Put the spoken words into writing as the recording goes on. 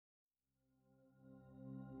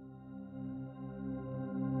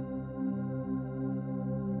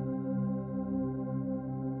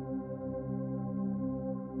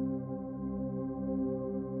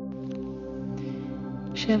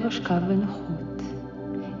יושב או שקב בנוחות,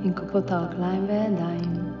 עם כפות הרגליים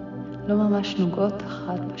והידיים לא ממש נוגעות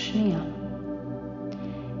אחת בשנייה.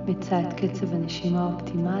 מצא את קצב הנשימה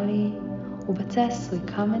האופטימלי ובצע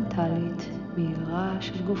סריקה מנטלית מהירה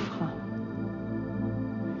של גופך.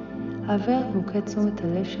 העבר את מוקד תשומת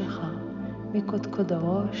הלב שלך מקודקוד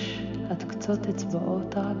הראש עד קצות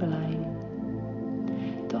אצבעות הרגליים,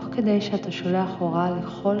 תוך כדי שאתה שולח הוראה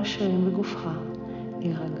לכל השרירים בגופך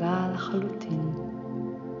להירגע לחלוטין.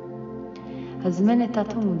 הזמן את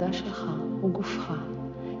תת המודע שלך וגופך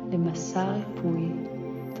למסע ריפוי,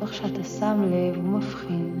 תוך שאתה שם לב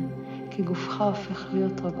ומבחין כי גופך הופך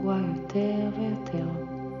להיות רגוע יותר ויותר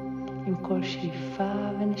עם כל שאיפה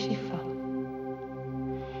ונשיפה.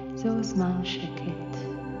 זהו זמן שקט,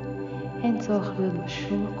 אין צורך להיות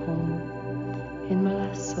בשום מקום, אין מה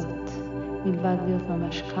לעשות מלבד להיות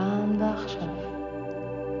ממש כאן ועכשיו.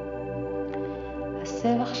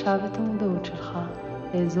 הסב עכשיו את המודעות שלך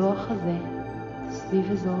לאזור החזה,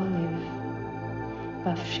 סביב אזור הלב,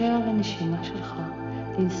 ואפשר לנשימה שלך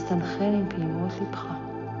להסתנכרן עם פעימות לבך.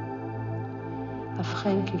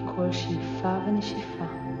 הבחן כי כל שאיפה ונשיפה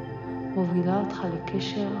מובילה אותך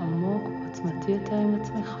לקשר עמוק ועוצמתי יותר עם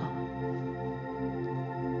עצמך.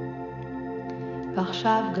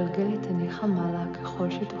 ועכשיו גלגל את עיניך מעלה ככל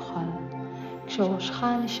שתוכל, כשראשך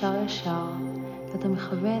נשאר ישר ואתה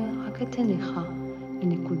מכוון רק את עיניך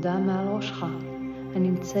לנקודה מעל ראשך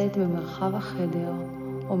הנמצאת במרחב החדר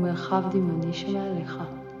או מרחב דמיוני שמעליך.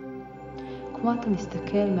 כמו אתה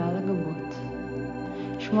מסתכל מעל הגבות,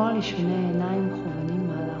 שמור על ישוני העיניים מכוונים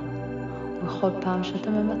מעלה, ובכל פעם שאתה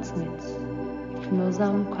ממצמץ, היפנוזה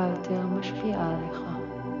עמוקה יותר משפיעה עליך.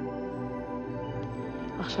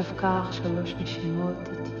 עכשיו קח 3 נשימות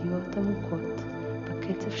איטיות עמוקות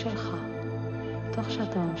בקצב שלך, תוך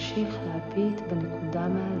שאתה ממשיך להביט בנקודה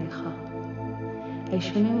מעליך.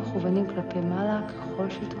 הישונים מכוונים כלפי מעלה ככל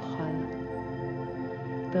שתוכל.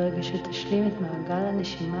 ברגע שתשלים את מעגל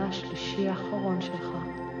הנשימה השלישי האחרון שלך,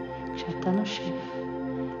 כשאתה נושף,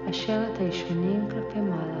 אשר את הישונים כלפי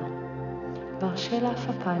מעלה, והרשה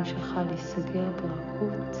לאפיים שלך להיסגר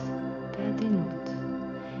ברכות בעדינות.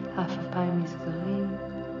 האפיים נסגרים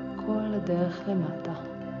כל הדרך למטה.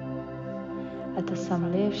 אתה שם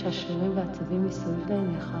לב שהשרירים והעצבים מסביב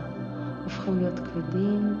לעיניך הופכים להיות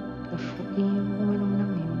כבדים, רפואיים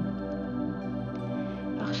ומנומנמים.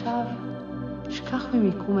 ועכשיו שכח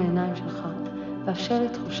ממיקום העיניים שלך ואפשר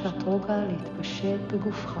לתחושת רוגע להתפשט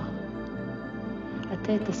בגופך.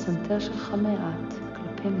 עטה את הסנטר שלך מעט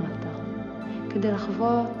כלפי מטה, כדי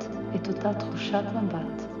לחוות את אותה תחושת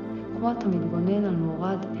מבט, כמו אתה מתבונן על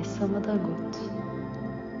מורד 10 מדרגות.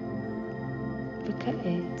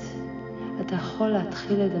 וכעת אתה יכול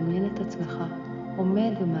להתחיל לדמיין את עצמך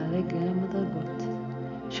עומד במעלה גרם מדרגות,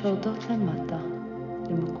 שיורדות למטה,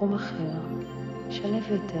 למקום אחר, שלב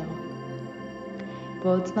יותר.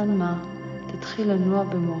 בעוד זמן מה תתחיל לנוע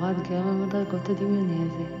במורד גרם המדרגות הדמיוני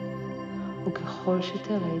הזה, וככל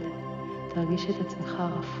שתרד, תרגיש את עצמך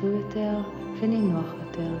רפוי יותר ונינוח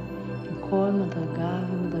יותר עם כל מדרגה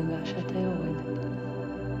ומדרגה שאתה יורד.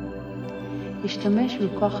 השתמש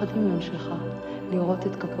בכוח הדמיון שלך לראות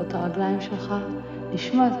את כפות הרגליים שלך,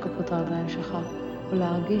 לשמוע את כפות הרגליים שלך, או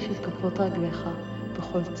להרגיש את כפות רגליך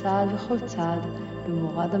בכל צעד וכל צעד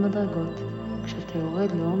במורד המדרגות, כשאתה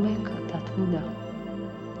יורד לעומק התת מודע.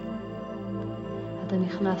 אתה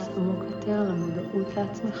נכנס עמוק יותר למודעות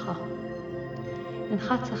לעצמך.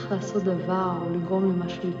 אינך צריך לעשות דבר או לגרום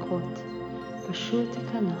למשהו לקרות, פשוט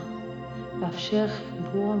תיכנע, ואפשר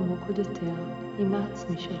חיבור עמוק עוד יותר עם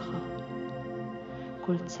העצמי שלך.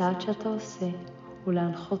 כל צעד שאתה עושה הוא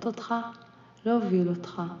להנחות אותך, להוביל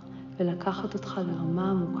אותך ולקחת אותך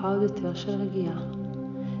לרמה עמוקה עוד יותר של רגיעה,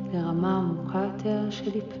 לרמה עמוקה יותר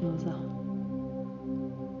של היפנוזה.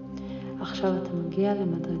 עכשיו אתה מגיע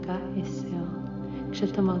למדרגה 10,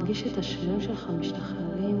 כשאתה מרגיש את השרירים שלך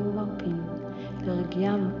משתחררים ומרפים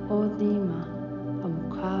לרגיעה מאוד נעימה,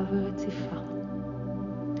 עמוקה ורציפה.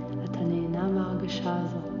 אתה נהנה מההרגשה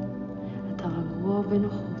הזו, אתה רגוע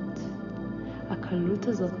בנוחות. הקלות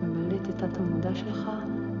הזאת ממלאת את תת המודע שלך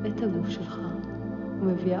ואת הגוף שלך,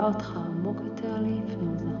 ומביאה אותך עמוק יותר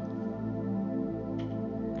להיפנוזה.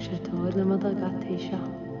 כשאתה יורד למדרגה 9,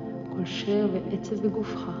 כל שריר ועצב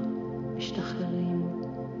בגופך משתחררים,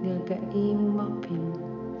 נרגעים ומרפים,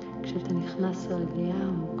 כשאתה נכנס לרגיעה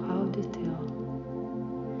עמוקה עוד יותר.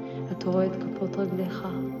 אתה רואה את כפות רגליך,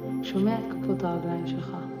 שומע את כפות הרגליים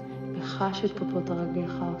שלך, וחש את כפות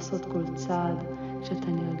הרגליך עושות כל צעד,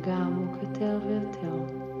 כשאתה נרגע עמוק יותר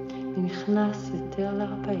ויותר, ונכנס יותר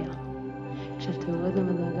להרפיה. כשאתה יורד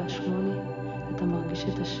למדרגה 8, אתה מרגיש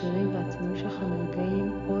את השרירים והעצבים שלך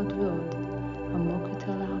נרגעים עוד ועוד, עמוק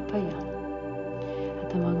יותר להרפיה.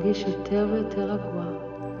 אתה מרגיש יותר ויותר רגוע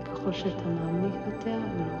ככל שאתה מעמיק יותר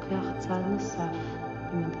ולוקח צעד נוסף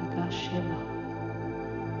למדרגה 7.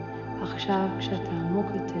 עכשיו כשאתה עמוק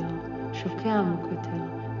יותר, שוקע עמוק יותר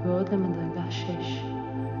ועוד למדרגה 6,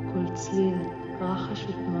 כל צליל, רחש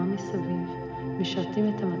ותנועה מסביב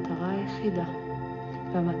משרתים את המטרה היחידה,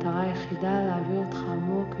 והמטרה היחידה להעביר אותך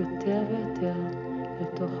עמוק יותר ויותר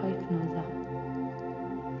לתוך ההיפנוזה.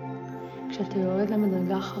 כשאתה יורד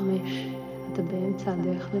למדרגה 5, אתה באמצע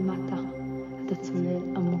הדרך למטה, אתה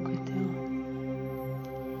צולל עמוק יותר.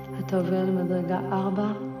 אתה עובר למדרגה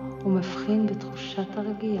 4 ומבחין בתחושת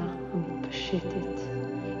הרגיעה המתפשטת,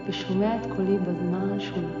 ושומע את קולי בזמן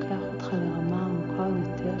שהוא לוקח אותך לרמה עמוקה עוד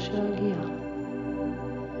יותר של רגיעה.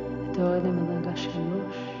 אתה יורד למדרגה 3,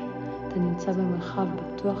 אתה נמצא במרחב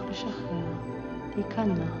בטוח לשחרר,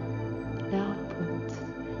 להיכנע, להרפות,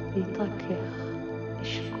 להתרכך,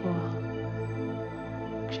 לשקוע.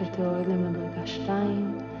 כשאתה יורד למדרגה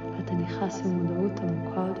 2, אתה נכנס למודעות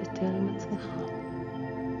עמוקה עוד יותר עם עצמך.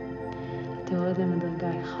 אתה יורד למדרגה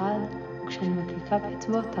 1, וכשאני מקליקה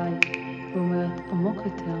באצבעותיי ואומרת עמוק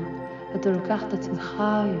יותר, אתה לוקח את עצמך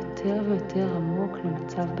יותר ויותר עמוק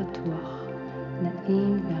למצב בטוח,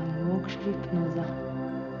 נעים ועמוק של היפנוזה.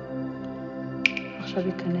 עכשיו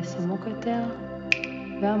ייכנס עמוק יותר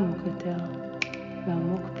ועמוק יותר,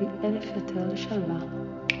 ועמוק פי 1000 יותר לשלווה.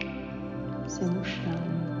 זה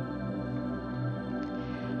מושלם.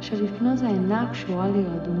 עכשיו היפנוזה אינה קשורה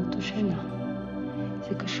להירדמות או שינה.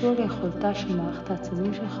 זה קשור ליכולתה של מערכת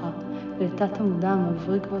העצבים שלך ולתת המודע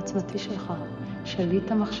המבריק ועוצמתי שלך,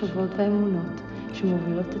 שליט המחשבות והאמונות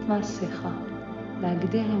שמובילות את מעשיך,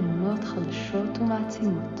 להגדיר אמונות חדשות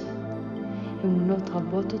ומעצימות. אמונות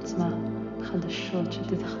רבות עוצמה, חדשות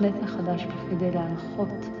שתתכנת מחדש בכדי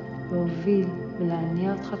להנחות, להוביל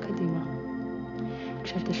ולהניע אותך קדימה.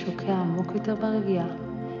 כשאתה שוקע עמוק יותר ברגיעה,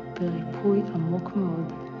 בריפוי עמוק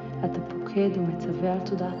מאוד, אתה פוקד ומצווה על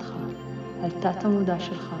תודעתך, על תת המודע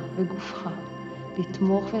שלך וגופך,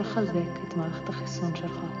 לתמוך ולחזק את מערכת החיסון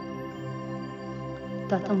שלך.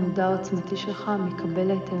 תת המודע העוצמתי שלך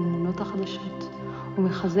מקבל את האמונות החדשות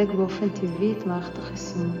ומחזק באופן טבעי את מערכת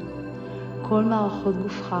החיסון. כל מערכות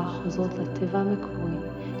גופך חוזרות לטבע המקורי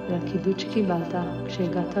ולקידוד שקיבלת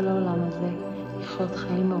כשהגעת לעולם הזה לחיות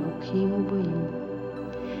חיים ארוכים ובריאים.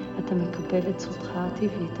 אתה מקבל את זכותך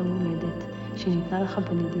הטבעית המולדת שניתנה לך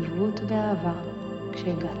בנדיבות ובאהבה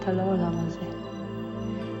כשהגעת לעולם הזה.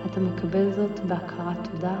 אתה מקבל זאת בהכרת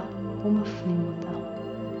תודה ומפנים אותה.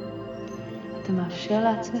 אתה מאפשר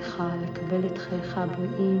לעצמך לקבל את חייך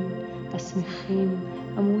הבריאים, השמחים,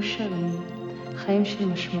 המאושרים, חיים של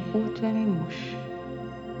משמעות ומימוש.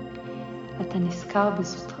 אתה נזכר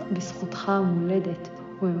בזכותך המולדת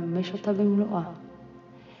ומממש אותה במלואה.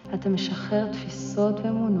 אתה משחרר תפיסות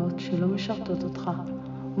ואמונות שלא משרתות אותך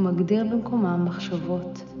ומגדיר במקומם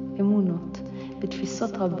מחשבות, אמונות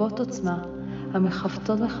ותפיסות רבות עוצמה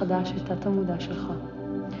המחפתות מחדש את תת המודע שלך,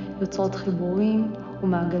 יוצרות חיבורים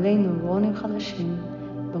ומעגלי נוירונים חדשים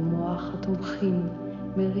במוח התומכים,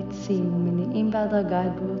 מריצים ומניעים בהדרגה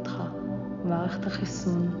את בריאותך ומערכת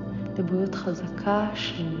החיסון לבריאות חזקה,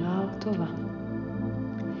 שלמה וטובה.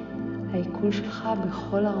 העיכול שלך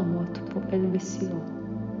בכל הרמות פועל בשיאו.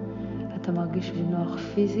 אתה מרגיש בנוח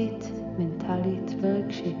פיזית, מנטלית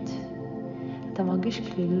ורגשית. אתה מרגיש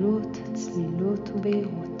כלילות, צלילות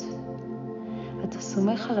ובהירות. אתה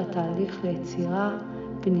סומך על התהליך ליצירה,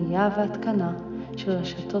 בנייה והתקנה של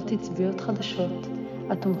רשתות עצביות חדשות,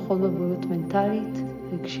 התומכות בבריאות מנטלית,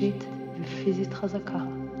 רגשית ופיזית חזקה.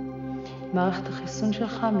 מערכת החיסון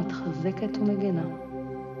שלך מתחזקת ומגנה.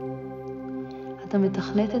 אתה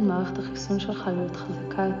מתכנת את מערכת החיסון שלך להיות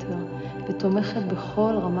חזקה יותר ותומכת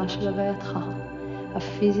בכל רמה של הווייתך,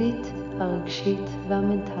 הפיזית, הרגשית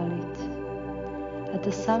והמנטלית.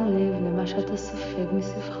 אתה שם לב למה שאתה סופג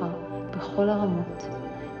מסביבך בכל הרמות,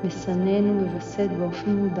 מסנן ומווסת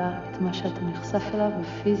באופן מודע את מה שאתה נחשף אליו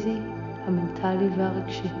הפיזי, המנטלי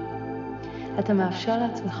והרגשי. אתה מאפשר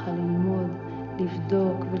לעצמך ללמוד,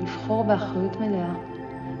 לבדוק ולבחור באחריות מלאה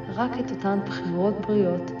רק את אותן בחירות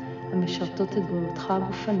בריאות המשרתות את בריאותך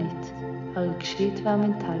הגופנית, הרגשית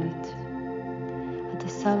והמנטלית. אתה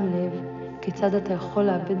שם לב כיצד אתה יכול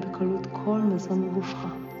לאבד בקלות כל מזון בגופך.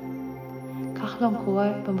 כך גם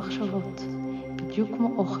קורה במחשבות. בדיוק כמו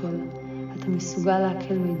אוכל, אתה מסוגל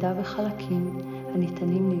לעכל מידע וחלקים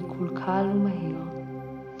הניתנים לעיכול קל ומהיר.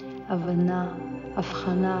 הבנה,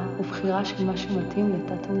 הבחנה ובחירה של מה שמתאים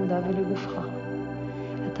לתת המודע ולגופך.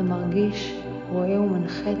 אתה מרגיש, רואה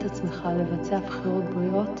ומנחה את עצמך לבצע בחירות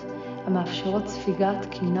בריאות המאפשרות ספיגה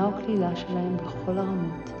תקינה וכלילה שלהם בכל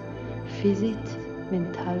הרמות, פיזית,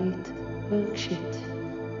 מנטלית ורגשית.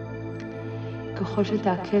 ככל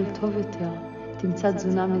שתעכל טוב יותר, תמצא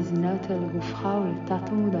תזונה מזינה יותר לגופך ולתת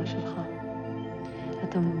המודע שלך.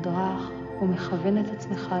 אתה מודרך ומכוון את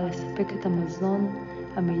עצמך לספק את המזון,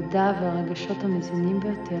 המידע והרגשות המזינים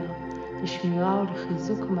ביותר, לשמירה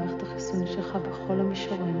ולחיזוק המערכת החיסונית שלך בכל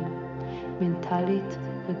המישורים, מנטלית,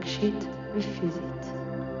 רגשית ופיזית.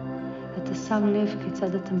 אתה שם לב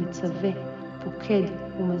כיצד אתה מצווה, פוקד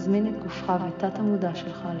ומזמין את גופך ותת המודע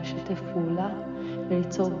שלך לשתף פעולה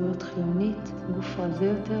וליצור בריאות חיונית, גוף רזה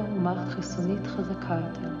יותר ומערכת חיסונית חזקה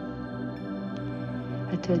יותר.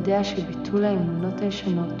 אתה יודע שביטול האמונות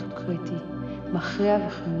הישנות הוא קריטי, מכריע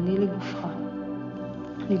וחיוני לגופך,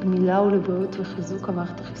 לגמילה ולבריאות וחיזוק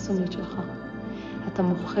המערכת החיסונית שלך. אתה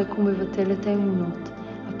מוחק ומבטל את האמונות,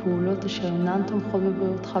 הפעולות אשר אינן תומכות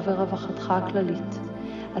בבריאותך ורווחתך הכללית.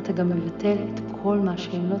 אתה גם מבטל את כל מה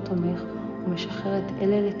שאינו תומך ומשחרר את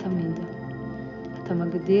אלה לתמיד. אתה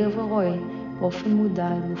מגדיר ורואה באופן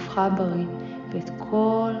מודע את גופך הבריא ואת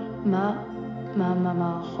כל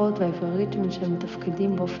מהמערכות והאיברית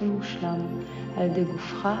שמתפקדים באופן מושלם על ידי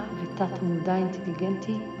גופך ותת המודע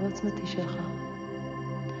האינטליגנטי ועוצמתי שלך.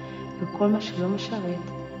 וכל מה שלא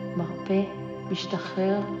משרת, מרפא,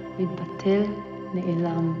 משתחרר, מתבטל,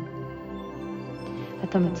 נעלם.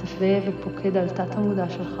 אתה מצווה ופוקד על תת המודע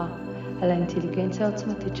שלך, על האינטליגנציה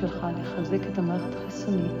העוצמתית שלך לחזק את המערכת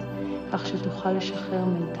החיסונית, כך שתוכל לשחרר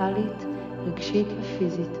מנטלית, רגשית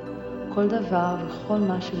ופיזית, כל דבר וכל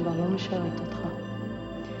מה שכבר לא משרת אותך.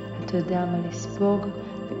 אתה יודע מה לספוג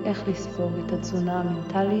ואיך לספוג את התזונה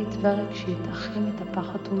המנטלית והרגשית הכי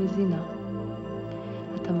מטפחת ומזינה.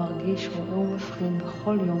 אתה מרגיש, רואה ומבחין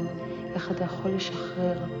בכל יום איך אתה יכול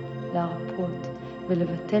לשחרר, להרפות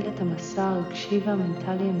ולבטל את המסע הרגשי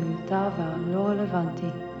והמנטלי המיותר והלא רלוונטי,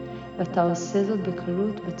 ואתה עושה זאת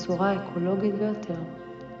בקלות בצורה האקולוגית ביותר.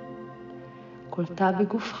 כל תא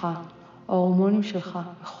בגופך, ההורמונים שלך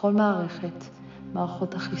בכל מערכת,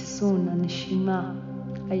 מערכות החיסון, הנשימה,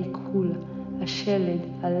 העיכול, השלד,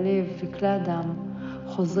 הלב וכלי הדם,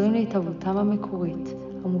 חוזרים להתהוותם המקורית,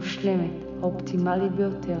 המושלמת, האופטימלית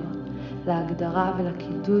ביותר, להגדרה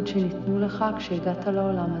ולקידוד שניתנו לך כשהגעת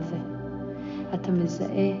לעולם הזה. אתה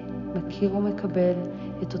מזהה, מכיר ומקבל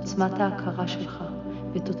את עוצמת ההכרה שלך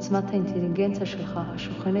ואת עוצמת האינטליגנציה שלך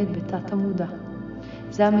השוכנת בתת המודע.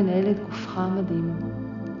 זה המנהל את גופך המדהים.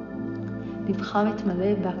 לבך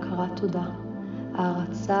מתמלא בהכרת תודה,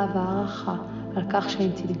 הערצה והערכה על כך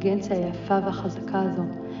שהאינטליגנציה היפה והחזקה הזו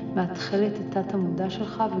מאתחלת את תת המודע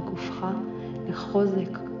שלך וגופך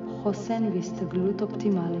לחוזק, חוסן והסתגלות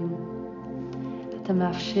אופטימליים. אתה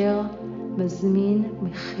מאפשר, מזמין,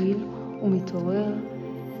 מכיל ומתעורר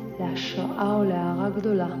להשראה או להערה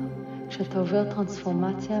גדולה כשאתה עובר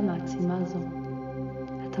טרנספורמציה מעצימה זו.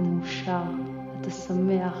 אתה מאושר, אתה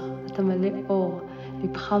שמח, אתה מלא אור,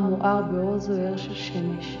 לבך מואר באור זוהר של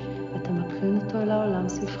שמש, ואתה מקרין אותו אל העולם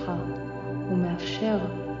סביבך, ומאפשר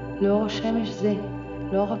לאור השמש זה,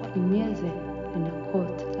 לאור הפנימי הזה,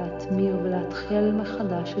 לנקות, להתמיר ולהתחיל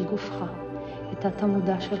מחדש את גופך, את תת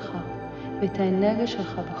המודע שלך ואת האנרגיה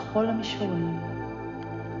שלך בכל המישורים.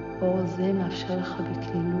 אור זה מאפשר לך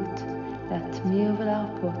בקלילות להתמיר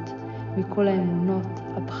ולהרפות מכל האמונות,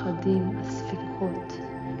 הפחדים, הספקות,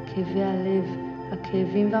 כאבי הלב,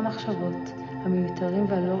 הכאבים והמחשבות, המיותרים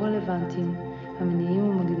והלא רלוונטיים, המניעים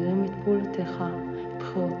ומגדירים את פעולותיך,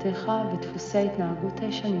 בחירותיך ודפוסי ההתנהגות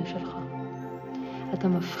הישנים שלך. אתה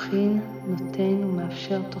מבחין, נותן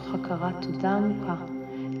ומאפשר תוך הכרת תודה עמוקה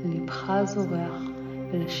ללבך הזורח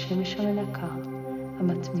ולשמש המנקה,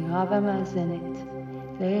 המתמירה והמאזנת,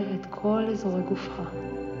 להאיר את כל אזורי גופך,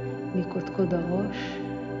 מקודקוד הראש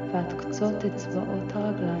ועד קצות אצבעות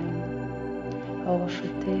הרגליים. האור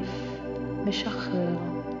שוטף, משחרר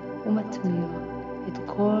ומתמיר את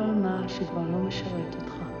כל מה שכבר לא משרת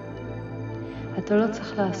אותך. אתה לא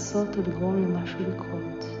צריך לעשות או לגרום למשהו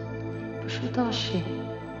לקרות. פשוט הרשה,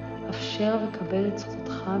 אפשר וקבל את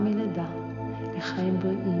זכותך מלידה לחיים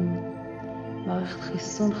בריאים, מערכת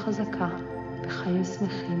חיסון חזקה וחיים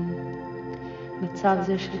שמחים. מצב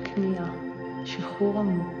זה של כניעה, שחרור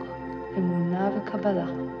עמוק, אמונה וקבלה,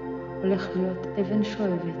 הולך להיות אבן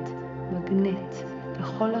שואבת, מגנט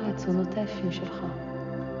לכל הרצונות היפים שלך.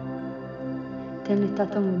 תן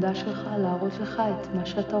לתת המודע שלך להראות לך את מה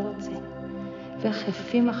שאתה רוצה, ואיך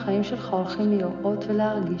יפים החיים שלך הולכים לראות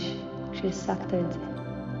ולהרגיש כשהשגת את זה.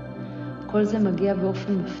 כל זה מגיע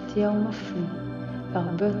באופן מפתיע ומפליא,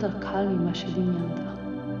 והרבה יותר קל ממה שדמיינת.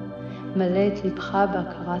 מלא את לבך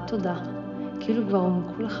בהכרת תודה, כאילו כבר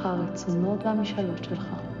עומקו לך הרצונות והמשאלות שלך.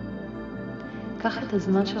 קח את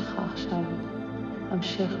הזמן שלך עכשיו,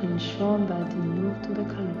 המשך לנשום בעדינות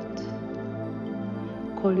ובקלות.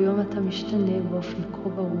 כל יום אתה משתנה באופן כה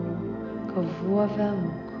ברור, קבוע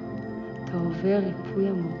ועמוק. אתה עובר ריפוי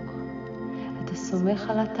עמוק. אתה סומך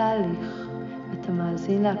על התהליך ואתה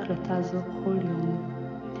מאזין להקלטה זו כל יום.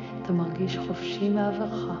 אתה מרגיש חופשי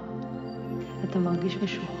מעברך. אתה מרגיש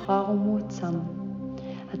משוחרר ומועצם.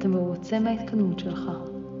 אתה מרוצה מההתקדמות שלך.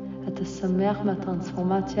 אתה שמח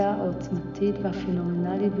מהטרנספורמציה העוצמתית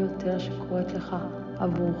והפנומנלית ביותר שקורית לך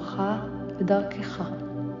עבורך ודרכך.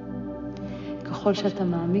 ככל שאתה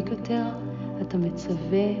מעמיק יותר, אתה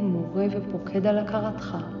מצווה, מורה ופוקד על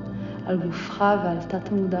הכרתך, על גופך ועל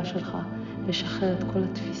תת המודע שלך, לשחרר את כל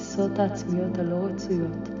התפיסות העצמיות הלא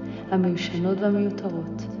רצויות, המיושנות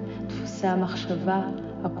והמיותרות, דפוסי המחשבה,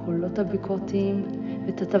 הקולות הביקורתיים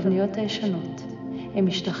ואת התבניות הישנות. הם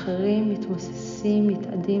משתחררים, מתמוססים,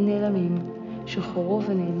 מתאדים, נעלמים, שוחררו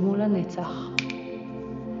ונעלמו לנצח.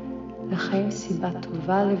 לחיים סיבה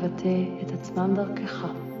טובה לבטא את עצמם דרכך.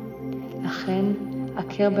 לכן,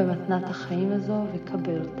 הכר במתנת החיים הזו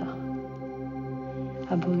וקבל אותה.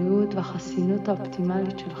 הבריאות והחסינות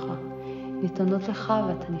האופטימלית שלך ניתנות לך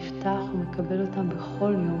ואתה נפתח ומקבל אותם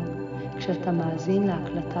בכל יום כשאתה מאזין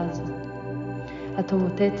להקלטה זו. אתה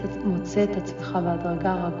מוצא את עצמך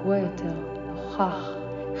בהדרגה רגוע יותר, נוכח,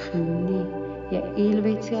 חיוני, יעיל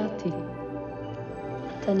ויצירתי.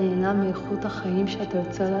 אתה נהנה מאיכות החיים שאתה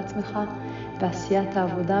יוצר לעצמך בעשיית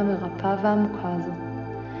העבודה המרפאה והעמוקה הזו.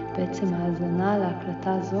 בעצם ההאזנה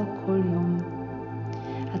להקלטה זו כל יום.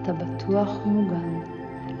 אתה בטוח ומוגן,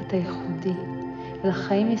 אתה ייחודי,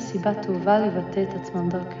 ולחיים יש סיבה טובה לבטא את עצמם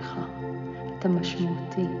דרכך. אתה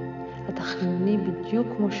משמעותי, אתה חיוני בדיוק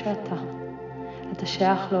כמו שאתה. אתה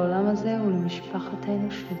שייך לעולם הזה ולמשפחת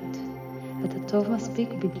האנושות. אתה טוב מספיק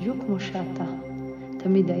בדיוק כמו שאתה.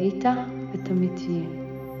 תמיד היית ותמיד תהיה.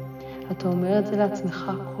 אתה אומר את זה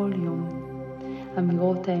לעצמך כל יום.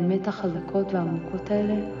 אמירות האמת החזקות והעמוקות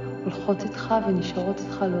האלה הולכות איתך ונשארות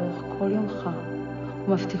איתך לאורך כל יומך,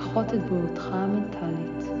 ומבטיחות את בריאותך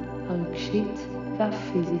המנטלית, הרגשית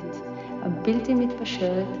והפיזית, הבלתי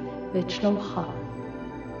מתפשרת ואת שלומך.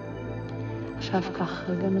 עכשיו קח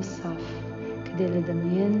רגע נוסף כדי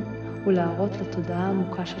לדמיין ולהראות לתודעה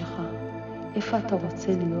העמוקה שלך איפה אתה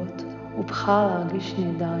רוצה להיות, ובחר להרגיש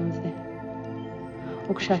נהדר עם זה.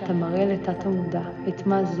 וכשאתה מראה לתת המודע את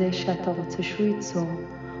מה זה שאתה רוצה שהוא ייצור,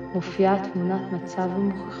 מופיעה תמונת מצב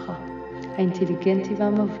ומוכחה, האינטליגנטי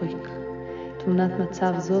והמבריק. תמונת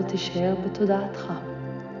מצב זו תישאר בתודעתך.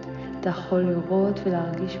 אתה יכול לראות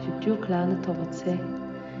ולהרגיש בדיוק לאן אתה רוצה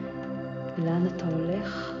ולאן אתה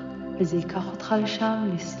הולך, וזה ייקח אותך לשם,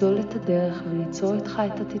 לסלול את הדרך וליצור איתך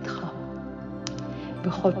את עתידך.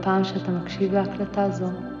 בכל פעם שאתה מקשיב להקלטה זו,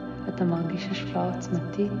 אתה מרגיש השפעה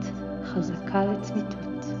עוצמתית, חזקה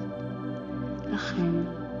לצמיתות. לכן,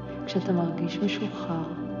 כשאתה מרגיש משוחרר,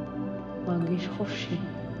 מרגיש חופשי,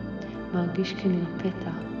 מרגיש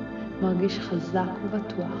כנרפאת, מרגיש חזק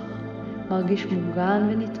ובטוח, מרגיש מוגן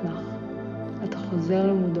ונתמך, אתה חוזר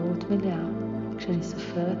למודעות מלאה. כשאני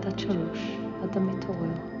סופרת עד 3, אתה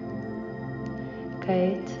מתעורר.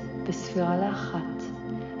 כעת, בספירה ל1,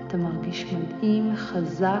 אתה מרגיש מדהים,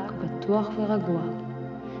 חזק, בטוח ורגוע.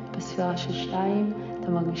 בספירה של 2,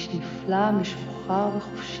 אתה מרגיש נפלא, משוחרר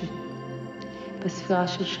וחופשי. בספירה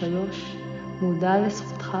של 3, מודע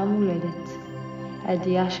לזכותך המולדת.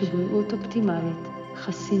 הידיעה של בריאות אופטימלית,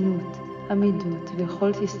 חסינות, עמידות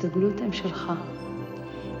ויכולת הסתגלות הם שלך.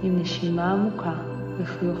 עם נשימה עמוקה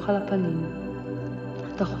וחיוך על הפנים.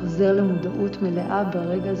 אתה חוזר למודעות מלאה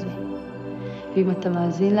ברגע זה. ואם אתה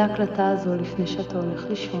מאזין להקלטה הזו לפני שאתה הולך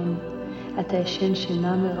לישון, אתה ישן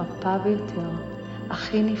שינה מרפאה ביותר,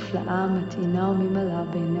 הכי נפלאה, מתעינה וממלאה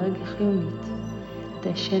באנרגיה חיונית. אתה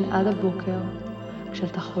ישן עד הבוקר,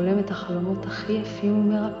 כשאתה חולם את החלומות הכי יפים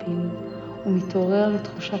ומרפאים, ומתעורר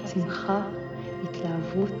לתחושת שמחה,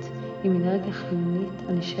 התלהבות, עם אנרגיה חיונית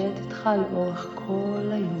הנשארת איתך לאורך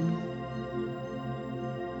כל היום.